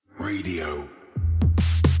Radio.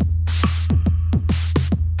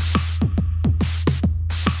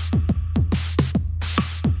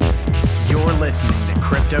 You're listening to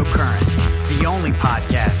Cryptocurrent, the only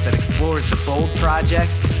podcast that explores the bold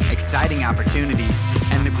projects, exciting opportunities,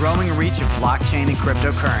 and the growing reach of blockchain and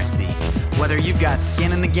cryptocurrency. Whether you've got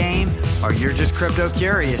skin in the game or you're just crypto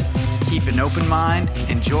curious, keep an open mind,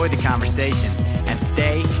 enjoy the conversation, and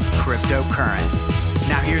stay cryptocurrent.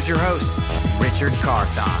 Now here's your host, Richard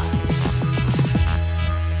Carthon.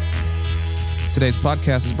 Today's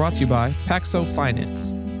podcast is brought to you by Paxo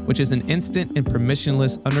Finance, which is an instant and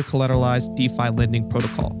permissionless under-collateralized DeFi lending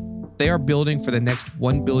protocol. They are building for the next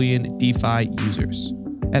 1 billion DeFi users.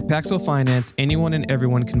 At Paxo Finance, anyone and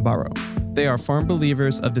everyone can borrow. They are firm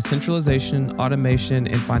believers of decentralization, automation,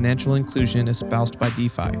 and financial inclusion espoused by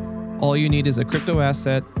DeFi. All you need is a crypto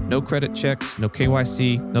asset, no credit checks, no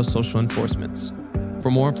KYC, no social enforcements. For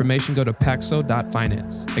more information, go to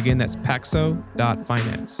paxo.finance. Again, that's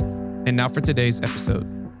paxo.finance. And now for today's episode.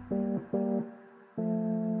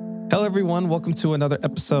 Hello, everyone. Welcome to another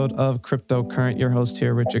episode of Cryptocurrent. Your host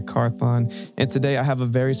here, Richard Carthon. And today I have a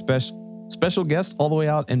very special guest all the way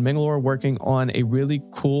out in Bangalore working on a really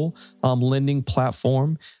cool lending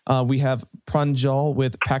platform. We have Pranjal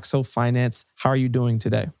with Paxo Finance. How are you doing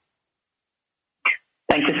today?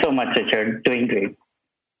 Thank you so much, Richard. Doing great.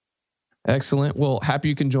 Excellent. Well, happy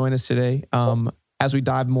you can join us today. As we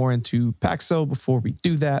dive more into Paxo, before we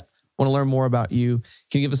do that, I want to learn more about you.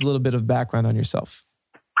 Can you give us a little bit of background on yourself?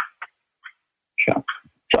 Sure.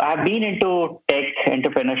 So I've been into tech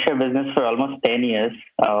entrepreneurship business for almost 10 years.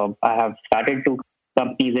 I have started two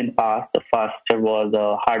companies in past. The first was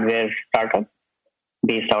a hardware startup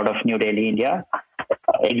based out of New Delhi, India.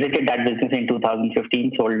 Exited that business in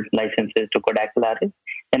 2015, sold licenses to Kodak Polaris.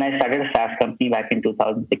 Then I started a SaaS company back in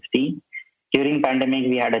 2016. During pandemic,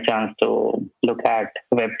 we had a chance to look at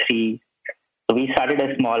Web3. So we started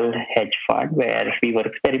a small hedge fund where we were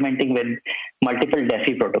experimenting with multiple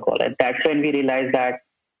DeFi protocols. And that's when we realized that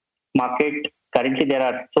currently there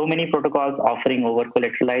are so many protocols offering over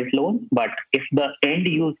collateralized loans, but if the end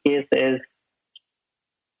use case is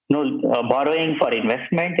borrowing for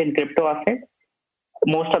investment in crypto assets,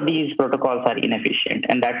 most of these protocols are inefficient.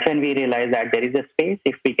 And that's when we realized that there is a space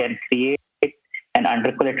if we can create an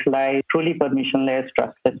under-collateralized, truly permissionless,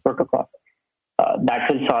 trustless protocol. That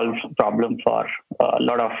will solve problem for a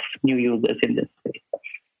lot of new users in this space.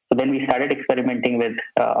 So then we started experimenting with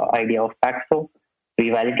idea of Paxo. We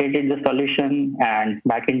validated the solution, and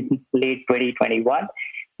back in late 2021,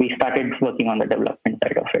 we started working on the development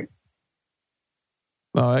side of it.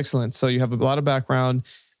 Oh, excellent. So you have a lot of background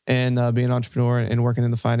in being an entrepreneur and working in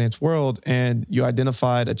the finance world, and you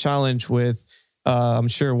identified a challenge with, I'm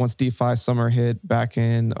sure once DeFi summer hit back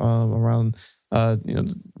in around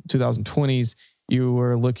 2020s, you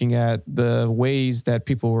were looking at the ways that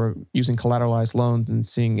people were using collateralized loans and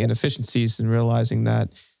seeing inefficiencies and realizing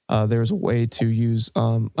that there's a way to use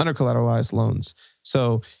under-collateralized loans.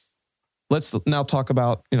 So let's now talk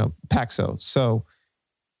about, Paxo. So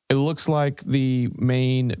it looks like the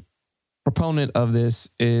main proponent of this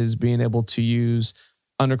is being able to use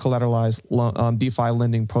under-collateralized DeFi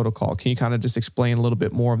lending protocol. Can you kind of just explain a little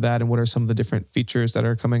bit more of that and what are some of the different features that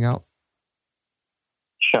are coming out?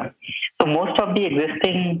 Sure. So most of the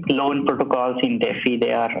existing loan protocols in DeFi,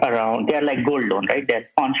 they are like gold loan, right? They're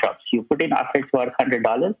pawn shops. You put in assets worth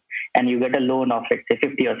 $100 and you get a loan of, let's say,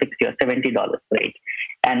 $50 or $60 or $70, right?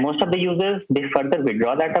 And most of the users, they further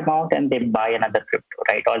withdraw that amount and they buy another crypto,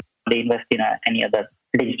 right? Or they invest in any other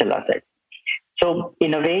digital asset. So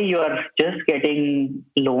in a way, you are just getting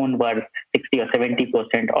loan worth 60 or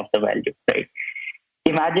 70% of the value, right?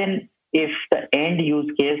 Imagine if the end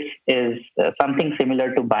use case is something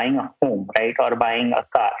similar to buying a home, right? Or buying a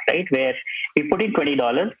car, right? Where we put in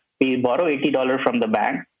 $20, we borrow $80 from the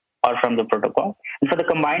bank or from the protocol. And for the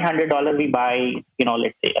combined $100, we buy,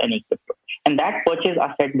 let's say any crypto. And that purchase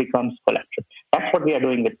asset becomes collateral. That's what we are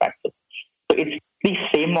doing with Paxo. So it's the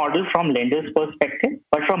same model from lender's perspective,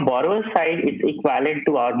 but from borrower's side, it's equivalent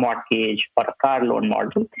to our mortgage or a car loan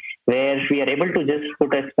model, where we are able to just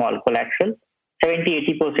put a small collateral.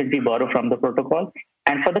 70-80% we borrow from the protocol.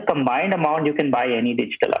 And for the combined amount, you can buy any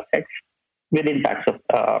digital assets within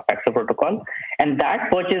Paxo protocol. And that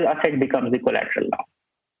purchase asset becomes the collateral now.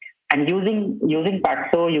 And using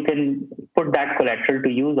Paxo, you can put that collateral to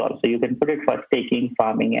use also. You can put it for staking,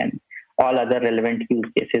 farming, and all other relevant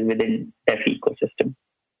use cases within DeFi ecosystem.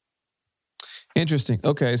 Interesting.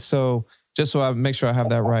 Okay. So just so I make sure I have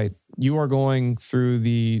that right, you are going through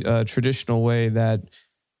the traditional way that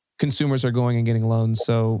consumers are going and getting loans.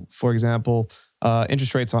 So, for example,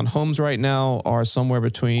 interest rates on homes right now are somewhere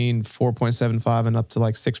between 4.75 and up to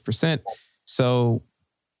like 6%. So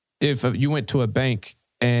if you went to a bank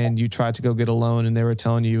and you tried to go get a loan and they were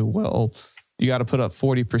telling you, well, you got to put up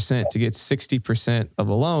 40% to get 60% of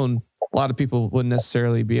a loan, a lot of people wouldn't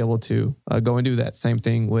necessarily be able to go and do that. Same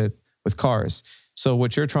thing with cars. So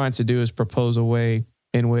what you're trying to do is propose a way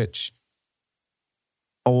in which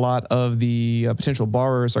a lot of the potential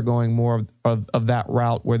borrowers are going more of that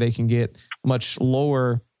route where they can get much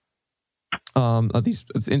lower of these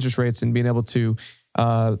interest rates and being able to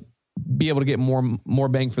get more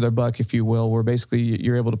bang for their buck, if you will, where basically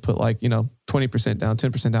you're able to put 20% down,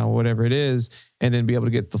 10% down, whatever it is, and then be able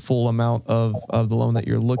to get the full amount of the loan that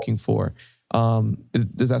you're looking for.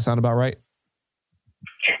 Does that sound about right?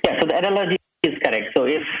 Yeah, so the analogy is correct. So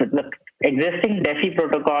if the existing DeFi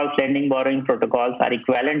protocols, lending borrowing protocols are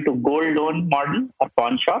equivalent to gold loan model or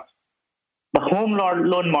pawn shops, the home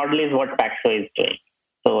loan model is what Paxo is doing.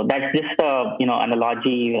 So that's just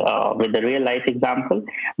analogy with the real life example.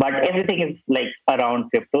 But everything is like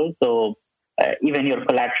around crypto. So even your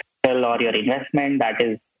collateral or your investment, that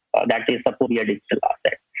is supposed to be a digital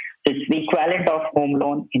asset. So it's the equivalent of home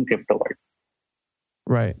loan in crypto world.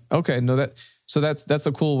 Right. Okay. No, that's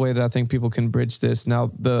a cool way that I think people can bridge this.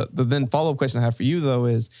 Now, the then follow-up question I have for you though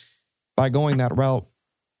is, by going that route,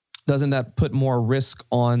 doesn't that put more risk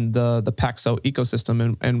on the Paxo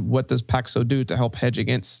ecosystem, and what does Paxo do to help hedge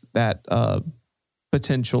against that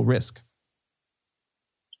potential risk?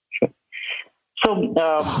 Sure. So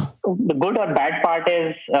the good or bad part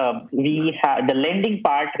is we have the lending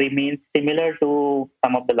part remains similar to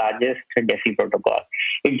some of the largest DeFi protocols.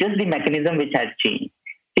 It's just the mechanism which has changed.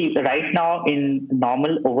 See, right now in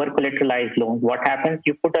normal over-collateralized loans, what happens?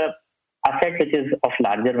 You put a asset which is of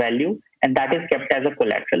larger value, and that is kept as a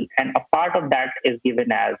collateral, and a part of that is given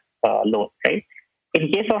as loan, right?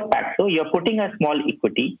 In case of Paxo, you're putting a small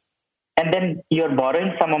equity, and then you're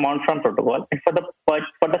borrowing some amount from protocol, and for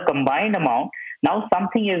the combined amount, now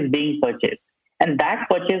something is being purchased, and that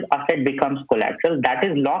purchase asset becomes collateral that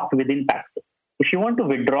is locked within Paxo. If you want to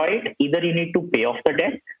withdraw it, either you need to pay off the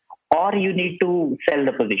debt or you need to sell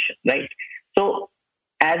the position, right? So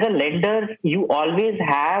as a lender, you always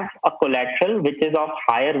have a collateral which is of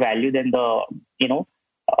higher value than the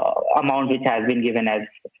amount which has been given as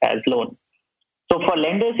loan. So for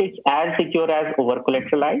lenders, it's as secure as over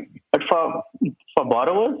collateralized. But for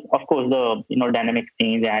borrowers, of course, the dynamics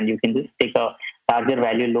change, and you can just take a larger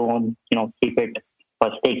value loan, keep it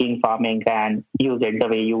for staking, farming, and use it the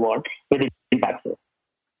way you want within Paxo.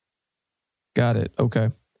 Got it.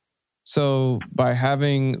 Okay. So by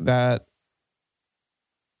having that,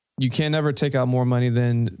 you can never take out more money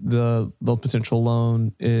than the potential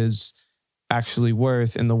loan is actually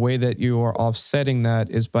worth. And the way that you are offsetting that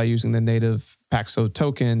is by using the native Paxo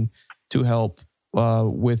token to help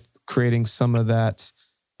with creating some of that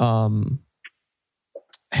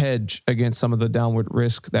hedge against some of the downward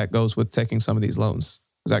risk that goes with taking some of these loans.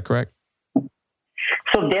 Is that correct?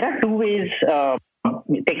 So there are two ways.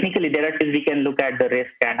 Technically, there are ways we can look at the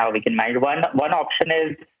risk and how we can manage. One option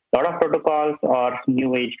is a lot of protocols or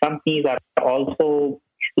new age companies are also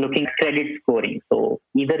looking at credit scoring. So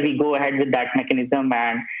either we go ahead with that mechanism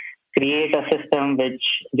and create a system which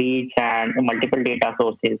reads and multiple data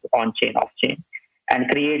sources on chain, off chain, and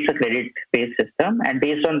creates a credit-based system. And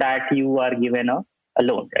based on that, you are given a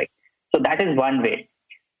loan, right? So that is one way.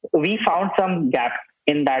 We found some gaps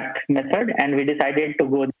in that method, and we decided to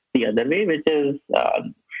go the other way, which is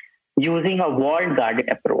using a walled garden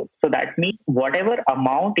approach. So that means whatever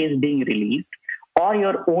amount is being released or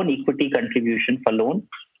your own equity contribution for loan,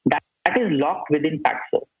 that is locked within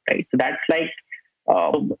Paxo, right? So that's like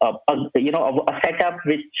a setup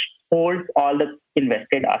which holds all the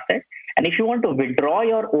invested assets. And if you want to withdraw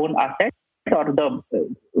your own assets or the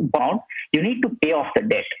amount, you need to pay off the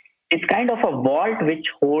debt. It's kind of a vault which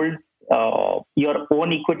holds your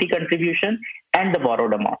own equity contribution and the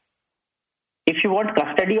borrowed amount. If you want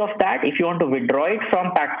custody of that, if you want to withdraw it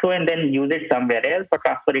from Paxo and then use it somewhere else or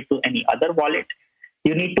transfer it to any other wallet,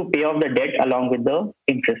 you need to pay off the debt along with the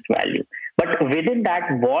interest value. But within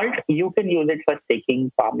that vault, you can use it for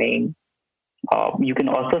staking, farming. You can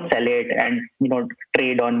also sell it and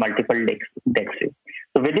trade on multiple dexes.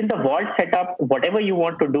 So within the vault setup, whatever you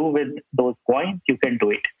want to do with those coins, you can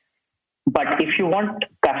do it. But if you want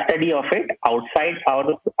custody of it outside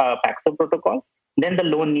our Paxo protocol, then the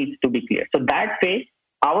loan needs to be clear. So that way,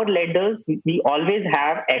 our lenders, we always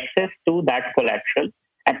have access to that collateral.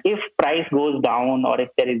 And if price goes down or if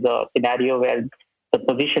there is a scenario where the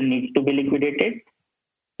position needs to be liquidated,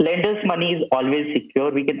 lenders' money is always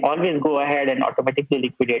secure. We can always go ahead and automatically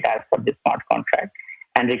liquidate as per the smart contract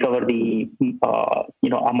and recover the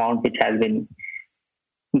amount which has been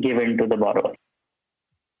given to the borrower.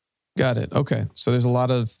 Got it. Okay. So there's a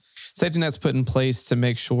lot of safety nets put in place to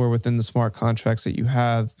make sure within the smart contracts that you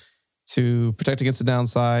have to protect against the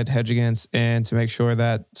downside, hedge against, and to make sure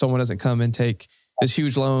that someone doesn't come and take this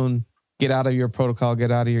huge loan, get out of your protocol,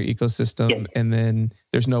 get out of your ecosystem, Yes. and then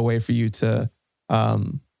there's no way for you to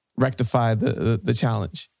rectify the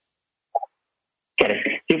challenge. Correct.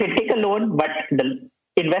 You can take a loan, but the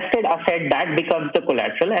invested asset, that becomes the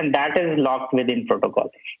collateral, and that is locked within protocol.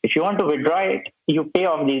 If you want to withdraw it, you pay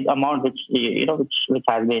off the amount which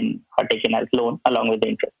has been taken as loan along with the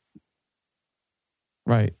interest.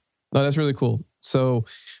 Right. No, that's really cool. So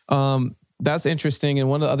that's interesting. And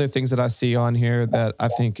one of the other things that I see on here that I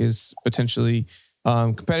think is potentially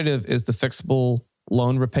competitive is the fixable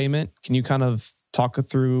loan repayment. Can you kind of talk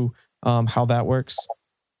through how that works?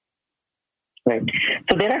 Right.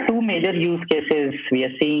 So there are two major use cases we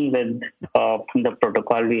are seeing with the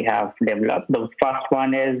protocol we have developed. The first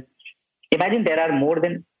one is, imagine there are more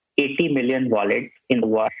than 80 million wallets in the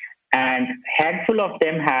world, and handful of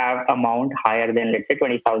them have amount higher than, let's say,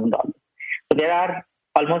 $20,000. So there are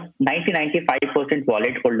almost 95%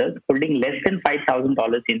 wallet holders holding less than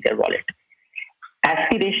 $5,000 in their wallet.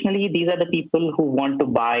 Aspirationally, these are the people who want to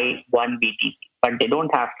buy one BTC, but they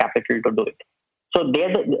don't have capital to do it. So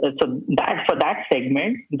for that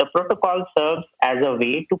segment, the protocol serves as a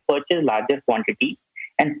way to purchase larger quantity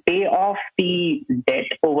and pay off the debt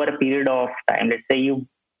over a period of time. Let's say you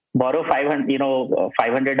borrow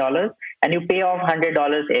 $500 and you pay off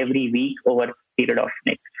 $100 every week over a period of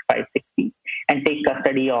next 5-6 weeks, and take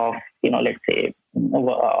custody of let's say 2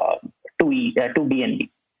 BNB.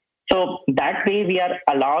 So that way we are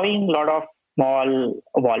allowing a lot of small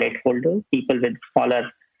wallet holders, people with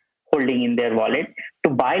smaller holding in their wallet, to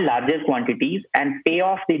buy larger quantities and pay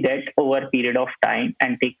off the debt over a period of time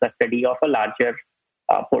and take custody of a larger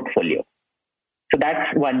portfolio. So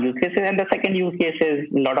that's one use case. And the second use case is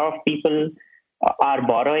a lot of people are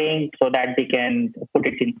borrowing so that they can put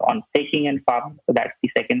it on staking and farm. So that's the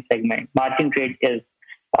second segment. Margin trade is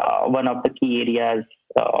one of the key areas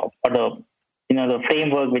for the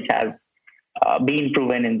framework which has been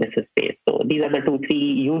proven in this space. So these are the 2-3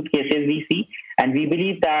 use cases we see, and we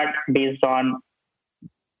believe that based on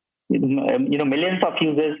millions of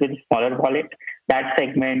users with smaller wallet, that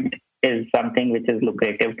segment is something which is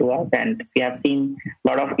lucrative to us, and we have seen a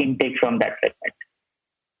lot of intake from that segment.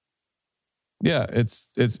 Yeah,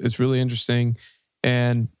 it's really interesting,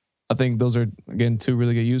 and I think those are, again, 2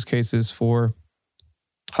 really good use cases for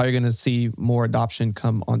how you're going to see more adoption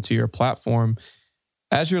come onto your platform.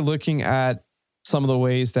 As you're looking at some of the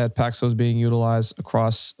ways that Paxo is being utilized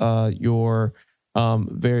across your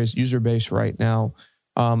various user base right now,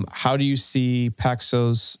 how do you see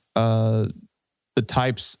Paxo's the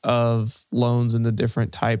types of loans and the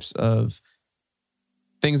different types of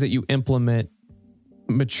things that you implement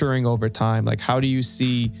maturing over time? Like, how do you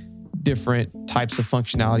see different types of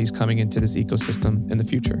functionalities coming into this ecosystem in the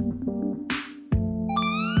future?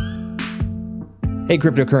 Hey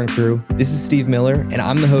Cryptocurrent crew, this is Steve Miller, and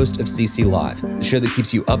I'm the host of CC Live, the show that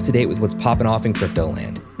keeps you up to date with what's popping off in crypto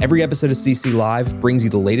land. Every episode of CC Live brings you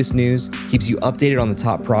the latest news, keeps you updated on the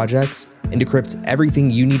top projects, and decrypts everything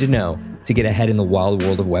you need to know to get ahead in the wild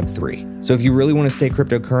world of Web3. So if you really want to stay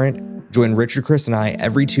cryptocurrent, join Richard, Chris, and I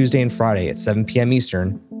every Tuesday and Friday at 7 p.m.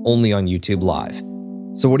 Eastern, only on YouTube Live.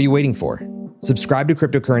 So what are you waiting for? Subscribe to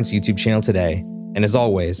Cryptocurrent's YouTube channel today, and as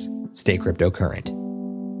always, stay cryptocurrent.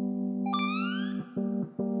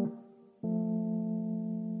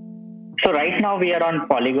 So right now we are on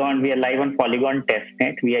Polygon. We are live on Polygon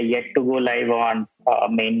testnet. We are yet to go live on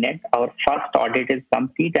mainnet. Our first audit is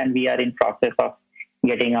complete, and we are in process of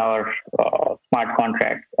getting our smart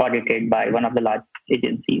contracts audited by one of the large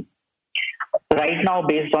agencies. Right now,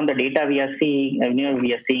 based on the data we are seeing,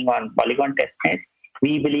 on Polygon testnet,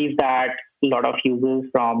 we believe that a lot of users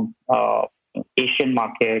from Asian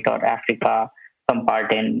market or Africa, some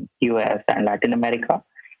part in US and Latin America,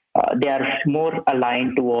 they are more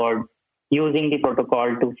aligned toward using the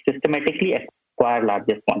protocol to systematically acquire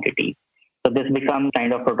larger quantities. So this becomes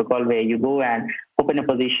kind of protocol where you go and open a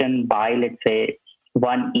position, buy, let's say,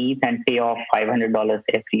 1 ETH and pay off $500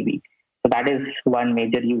 every week. So that is one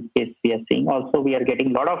major use case we are seeing. Also, we are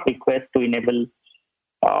getting a lot of requests to enable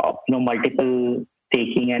multiple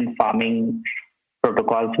staking and farming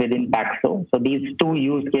protocols within Paxo. So these 2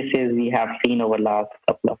 use cases we have seen over the last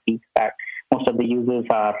couple of weeks that most of the users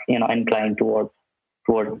are inclined towards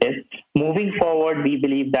this. Moving forward, we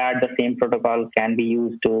believe that the same protocol can be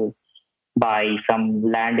used to buy some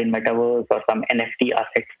land in Metaverse or some NFT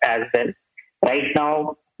assets as well. Right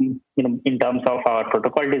now, in terms of our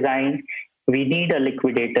protocol design, we need a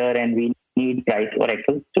liquidator and we need price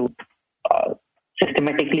oracles to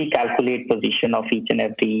systematically calculate position of each and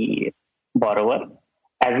every borrower.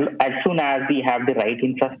 As soon as we have the right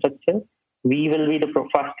infrastructure, we will be the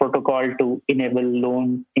first protocol to enable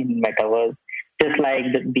loans in metaverse, just like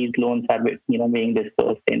these loans are being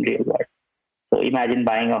dispersed in real world. So imagine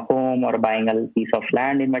buying a home or buying a piece of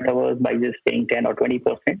land in metaverse by just paying 10 or 20%.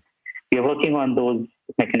 We are working on those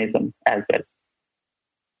mechanisms as well.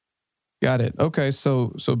 Got it. Okay,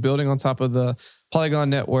 so building on top of the Polygon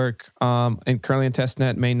network, and currently in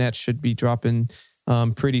testnet, mainnet should be dropping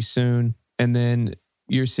pretty soon, and then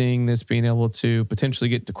you're seeing this being able to potentially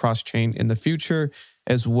get to cross-chain in the future,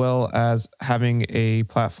 as well as having a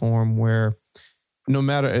platform where no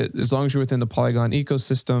matter, as long as you're within the Polygon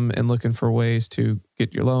ecosystem and looking for ways to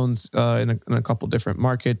get your loans in a couple different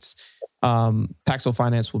markets, Paxo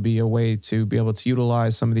Finance will be a way to be able to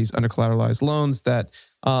utilize some of these under-collateralized loans that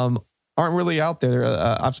aren't really out there.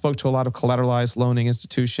 I've spoke to a lot of collateralized loaning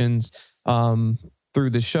institutions through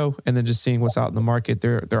the show, and then just seeing what's out in the market.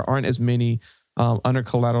 There aren't as many under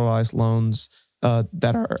collateralized loans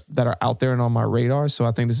that are out there and on my radar. So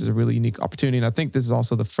I think this is a really unique opportunity, and I think this is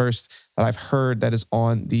also the first that I've heard that is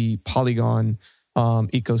on the Polygon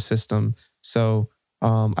ecosystem. So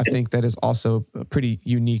I think that is also pretty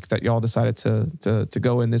unique that y'all decided to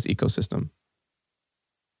go in this ecosystem.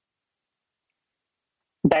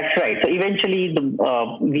 That's right. So eventually,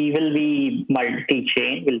 we will be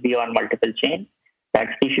multi-chain, will be on multiple chains.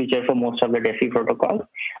 That's the future for most of the DeFi protocols.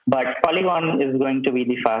 But Polygon is going to be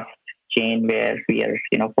the first chain where we are,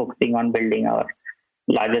 focusing on building our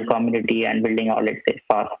larger community and building our, let's say,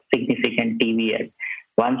 fast, significant TVL.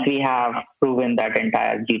 Once we have proven that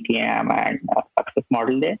entire GTM and success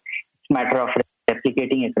model there, it's a matter of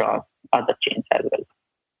replicating across other chains as well.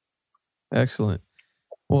 Excellent.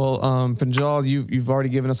 Well, Panjal, you've already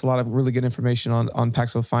given us a lot of really good information on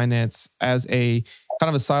Paxo Finance. As a kind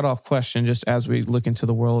of a side-off question, just as we look into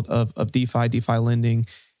the world of DeFi lending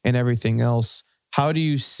and everything else, how do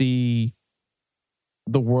you see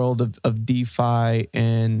the world of DeFi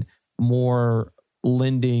and more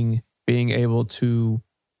lending being able to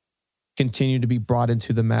continue to be brought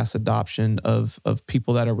into the mass adoption of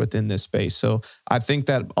people that are within this space? So I think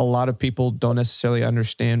that a lot of people don't necessarily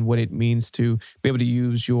understand what it means to be able to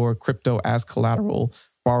use your crypto as collateral,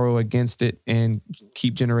 borrow against it, and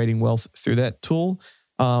keep generating wealth through that tool.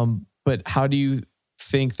 But how do you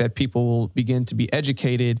think that people will begin to be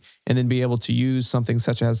educated and then be able to use something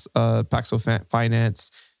such as Paxo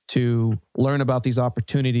Finance to learn about these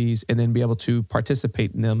opportunities and then be able to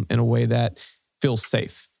participate in them in a way that feels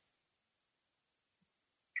safe?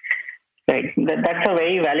 Right. That's a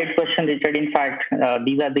very valid question, Richard. In fact,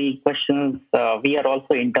 these are the questions we are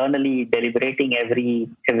also internally deliberating every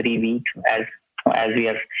week as we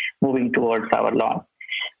are moving towards our launch.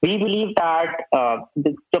 We believe that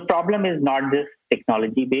the problem is not just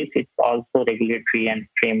technology-based, it's also regulatory and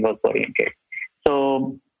framework-oriented.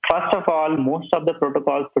 So first of all, most of the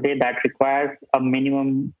protocols today that requires a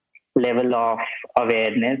minimum level of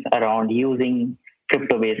awareness around using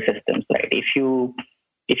crypto-based systems, right?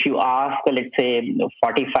 If you ask, let's say,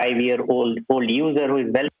 45-year-old user who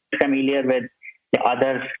is well familiar with the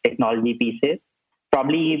other technology pieces,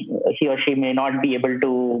 probably he or she may not be able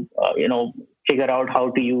to, figure out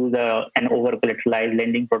how to use an over-collateralized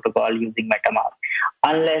lending protocol using MetaMask,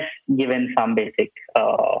 unless given some basic,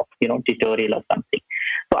 tutorial or something.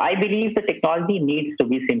 So I believe the technology needs to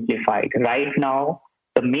be simplified. Right now,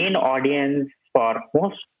 the main audience for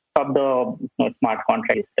most of the smart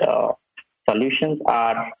contract solutions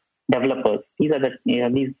are developers. These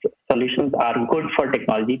solutions are good for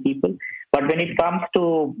technology people. But when it comes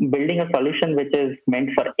to building a solution which is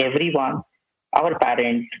meant for everyone, our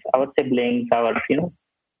parents, our siblings, our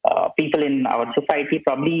people in our society,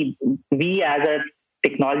 probably we as a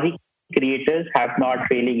technology creators have not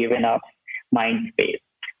really given up mind space.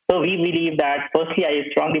 So we believe that, firstly, I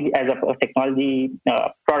strongly, as a technology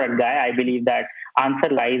product guy, I believe that answer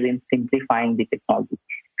lies in simplifying the technology,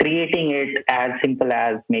 creating it as simple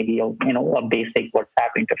as maybe a basic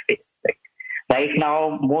WhatsApp interface. Right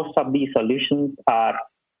now, most of these solutions are,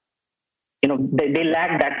 they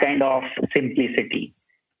lack that kind of simplicity.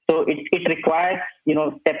 So it requires,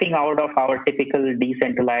 stepping out of our typical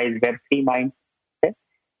decentralized Web3 mindset,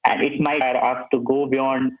 and it might require us to go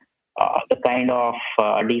beyond the kind of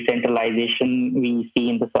decentralization we see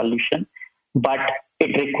in the solution. But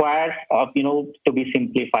it requires, to be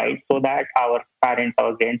simplified so that our parents,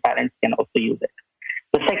 our grandparents can also use it.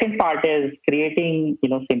 The second part is creating,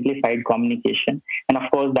 simplified communication. And of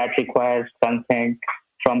course, that requires consent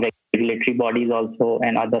from regulatory bodies also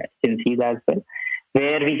and other agencies as well,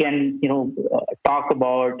 where we can, talk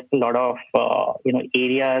about a lot of,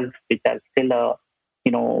 areas which are still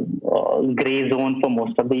a gray zone for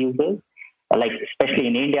most of the users, like especially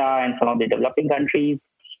in India and some of the developing countries,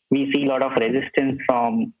 we see a lot of resistance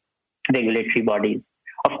from regulatory bodies.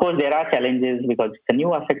 Of course, there are challenges because it's a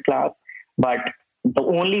new asset class, but the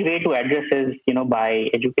only way to address is, by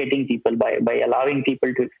educating people, by allowing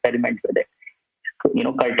people to experiment with it.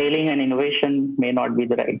 Curtailing an innovation may not be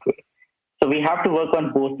the right way. So we have to work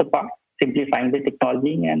on both the parts, simplifying the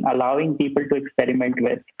technology and allowing people to experiment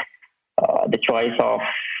with the choice of,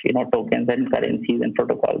 tokens and currencies and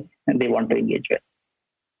protocols and they want to engage with.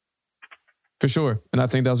 For sure. And I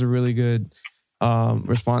think that was a really good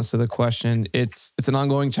response to the question. It's an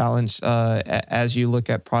ongoing challenge as you look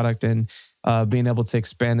at product and being able to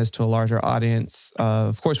expand this to a larger audience.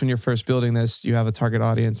 Of course, when you're first building this, you have a target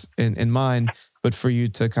audience in mind, but for you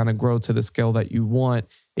to kind of grow to the scale that you want,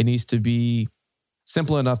 it needs to be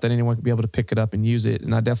simple enough that anyone can be able to pick it up and use it.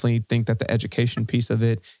 And I definitely think that the education piece of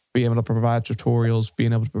it, being able to provide tutorials,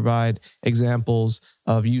 being able to provide examples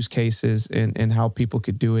of use cases and how people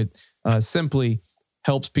could do it simply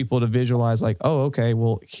helps people to visualize like, oh, okay,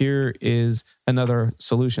 well, here is another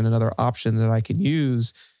solution, another option that I can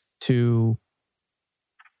use to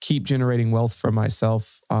keep generating wealth for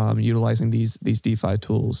myself, utilizing these DeFi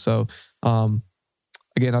tools. So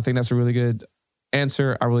again, I think that's a really good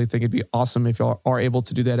answer. I really think it'd be awesome if y'all are able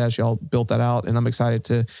to do that as y'all built that out. And I'm excited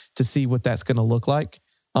to see what that's going to look like.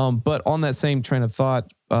 But on that same train of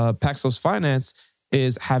thought, Paxos Finance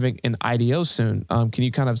is having an IDO soon. Can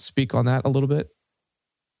you kind of speak on that a little bit?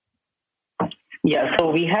 Yeah, so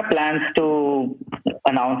we have plans to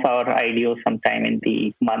announce our IDO sometime in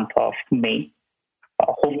the month of May.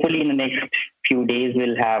 Hopefully in the next few days,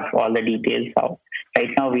 we'll have all the details out. Right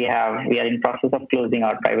now, we are in process of closing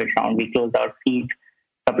our private round. We closed our seed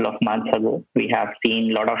a couple of months ago. We have seen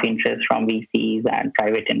a lot of interest from VCs and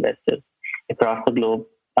private investors across the globe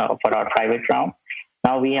for our private round.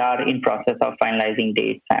 Now we are in process of finalizing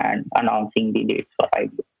dates and announcing the dates for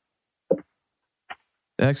IDO.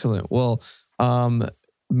 Excellent. Well,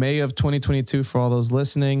 May of 2022 for all those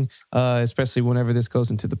listening, especially whenever this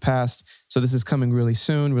goes into the past. So this is coming really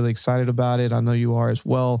soon. Really excited about it. I know you are as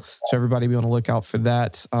well. So everybody be on the lookout for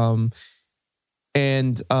that.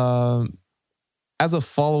 And as a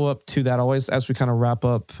follow-up to that, always as we kind of wrap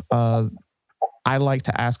up, I like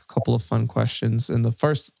to ask a couple of fun questions. And the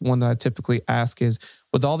first one that I typically ask is,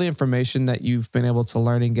 with all the information that you've been able to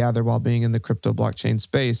learn and gather while being in the crypto blockchain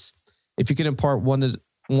space, if you could impart one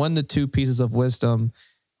to two pieces of wisdom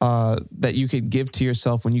that you could give to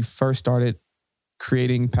yourself when you first started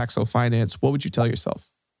creating Paxos Finance, what would you tell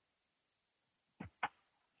yourself?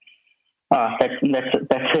 That's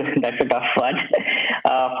a tough one.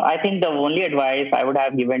 I think the only advice I would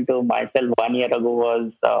have given to myself 1 year ago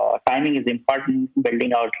was timing is important.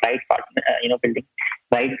 Building out building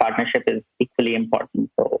right partnership is equally important.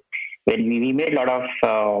 So when we made a lot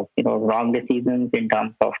of wrong decisions in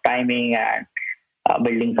terms of timing and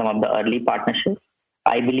building some of the early partnerships.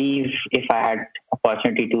 I believe if I had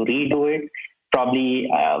opportunity to redo it, probably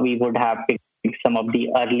we would have picked some of the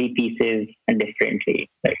early pieces differently.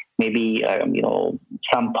 Like maybe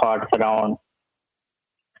some thoughts around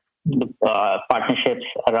the partnerships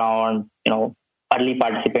around early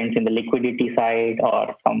participants in the liquidity side,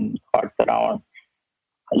 or some thoughts around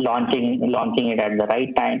launching it at the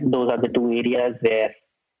right time. Those are the two areas where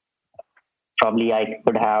probably I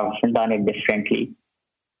could have done it differently.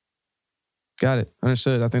 Got it.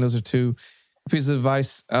 Understood. I think those are two pieces of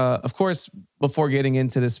advice. Of course, before getting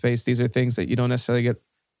into this space, these are things that you don't necessarily get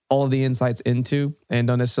all of the insights into and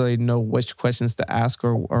don't necessarily know which questions to ask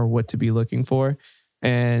or what to be looking for.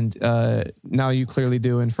 And now you clearly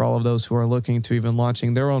do. And for all of those who are looking to even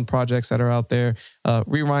launching their own projects that are out there,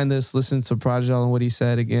 rewind this, listen to Prajal and what he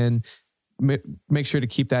said again. Make sure to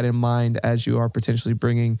keep that in mind as you are potentially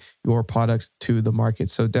bringing your products to the market.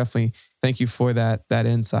 So definitely thank you for that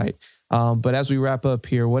insight. But as we wrap up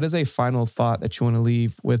here, what is a final thought that you want to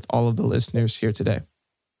leave with all of the listeners here today?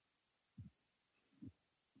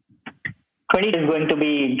 20 is going to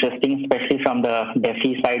be interesting, especially from the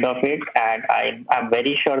DeFi side of it. And I'm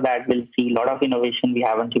very sure that we'll see a lot of innovation we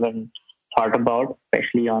haven't even thought about,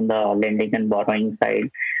 especially on the lending and borrowing side.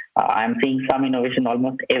 I'm seeing some innovation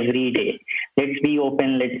almost every day. Let's be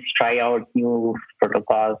open. Let's try out new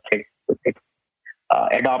protocols. Let's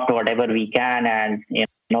adopt whatever we can, and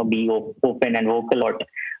be open and vocal about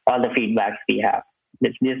all the feedbacks we have.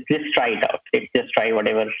 Let's just try it out. Let's just try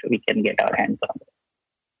whatever we can get our hands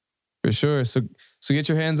on. For sure. So get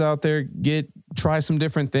your hands out there, try some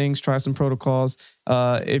different things, try some protocols.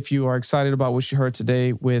 If you are excited about what you heard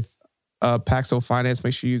today with Paxo Finance,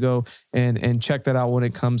 make sure you go and check that out when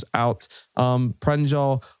it comes out.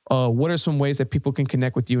 Pranjal, what are some ways that people can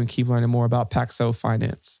connect with you and keep learning more about Paxo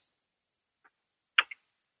Finance?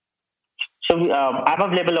 So I'm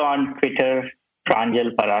available on Twitter,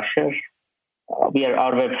 Pranjal Parashar.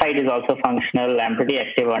 Our website is also functional. I'm pretty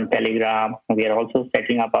active on Telegram. We are also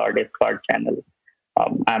setting up our Discord channel.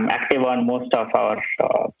 I'm active on most of our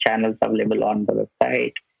channels available on the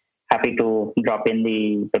website. Happy to drop in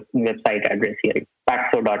the website address here,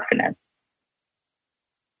 paxo.finance.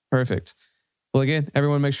 Perfect. Well, again,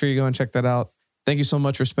 everyone, make sure you go and check that out. Thank you so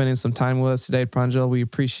much for spending some time with us today, Pranjal. We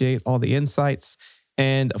appreciate all the insights.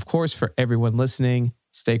 And of course, for everyone listening,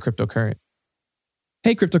 stay cryptocurrent.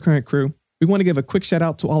 Hey, Cryptocurrent crew. We want to give a quick shout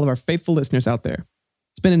out to all of our faithful listeners out there.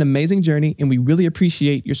 It's been an amazing journey, and we really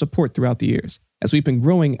appreciate your support throughout the years as we've been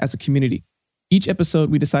growing as a community. Each episode,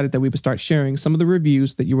 we decided that we would start sharing some of the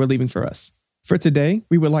reviews that you were leaving for us. For today,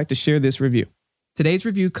 we would like to share this review. Today's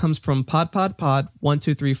review comes from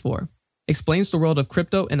PodPodPod1234. Explains the world of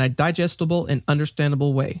crypto in a digestible and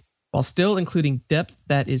understandable way, while still including depth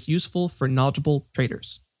that is useful for knowledgeable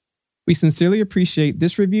traders. We sincerely appreciate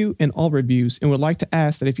this review and all reviews, and would like to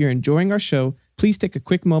ask that if you're enjoying our show, please take a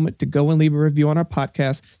quick moment to go and leave a review on our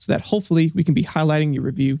podcast so that hopefully we can be highlighting your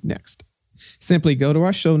review next. Simply go to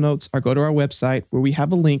our show notes or go to our website where we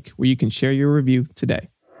have a link where you can share your review today.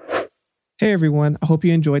 Hey everyone, I hope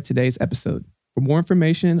you enjoyed today's episode. For more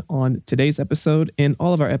information on today's episode and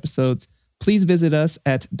all of our episodes, please visit us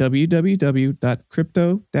at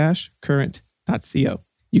www.crypto-current.co.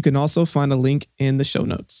 You can also find a link in the show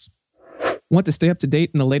notes. Want to stay up to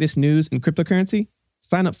date in the latest news in cryptocurrency?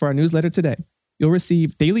 Sign up for our newsletter today. You'll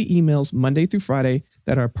receive daily emails Monday through Friday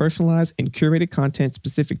that are personalized and curated content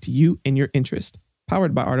specific to you and your interest,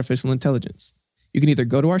 powered by artificial intelligence. You can either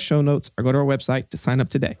go to our show notes or go to our website to sign up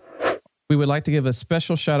today. We would like to give a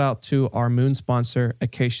special shout out to our Moon sponsor,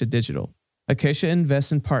 Acacia Digital. Acacia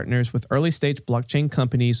invests and partners with early-stage blockchain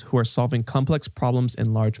companies who are solving complex problems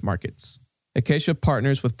in large markets. Acacia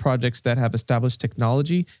partners with projects that have established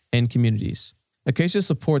technology and communities. Acacia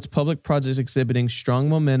supports public projects exhibiting strong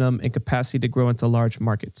momentum and capacity to grow into large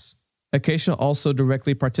markets. Acacia also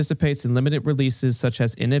directly participates in limited releases such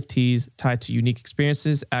as NFTs tied to unique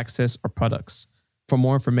experiences, access, or products. For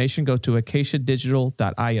more information, go to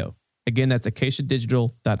acaciadigital.io. Again, that's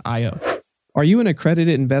acaciadigital.io. Are you an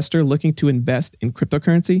accredited investor looking to invest in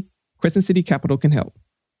cryptocurrency? Crescent City Capital can help.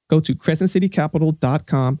 Go to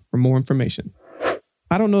crescentcitycapital.com for more information.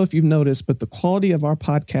 I don't know if you've noticed, but the quality of our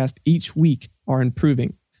podcast each week are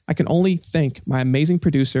improving. I can only thank my amazing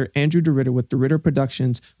producer, Andrew DeRitter with DeRitter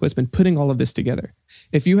Productions, who has been putting all of this together.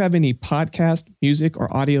 If you have any podcast, music,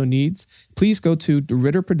 or audio needs, please go to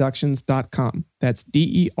DeRitterProductions.com. That's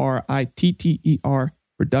DERITTER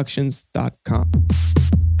Productions.com.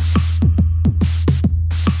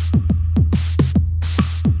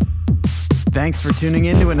 Thanks for tuning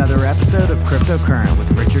in to another episode of Cryptocurrent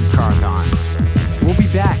with Richard Carthon. We'll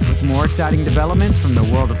be back with more exciting developments from the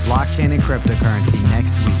world of blockchain and cryptocurrency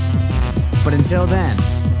next week. But until then,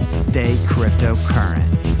 stay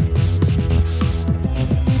cryptocurrent.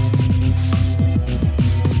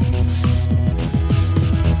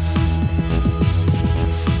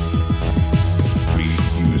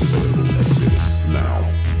 Please use available exits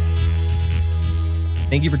now.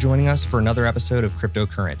 Thank you for joining us for another episode of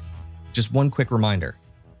Cryptocurrent. Just one quick reminder.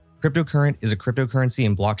 Cryptocurrent is a cryptocurrency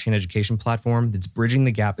and blockchain education platform that's bridging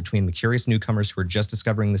the gap between the curious newcomers who are just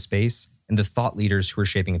discovering the space and the thought leaders who are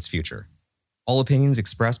shaping its future. All opinions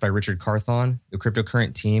expressed by Richard Carthon, the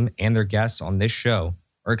Cryptocurrent team, and their guests on this show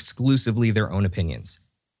are exclusively their own opinions.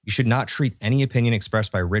 You should not treat any opinion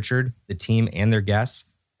expressed by Richard, the team, and their guests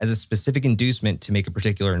as a specific inducement to make a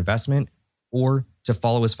particular investment or to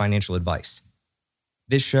follow his financial advice.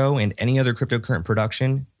 This show and any other Cryptocurrent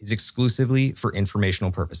production is exclusively for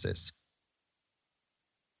informational purposes.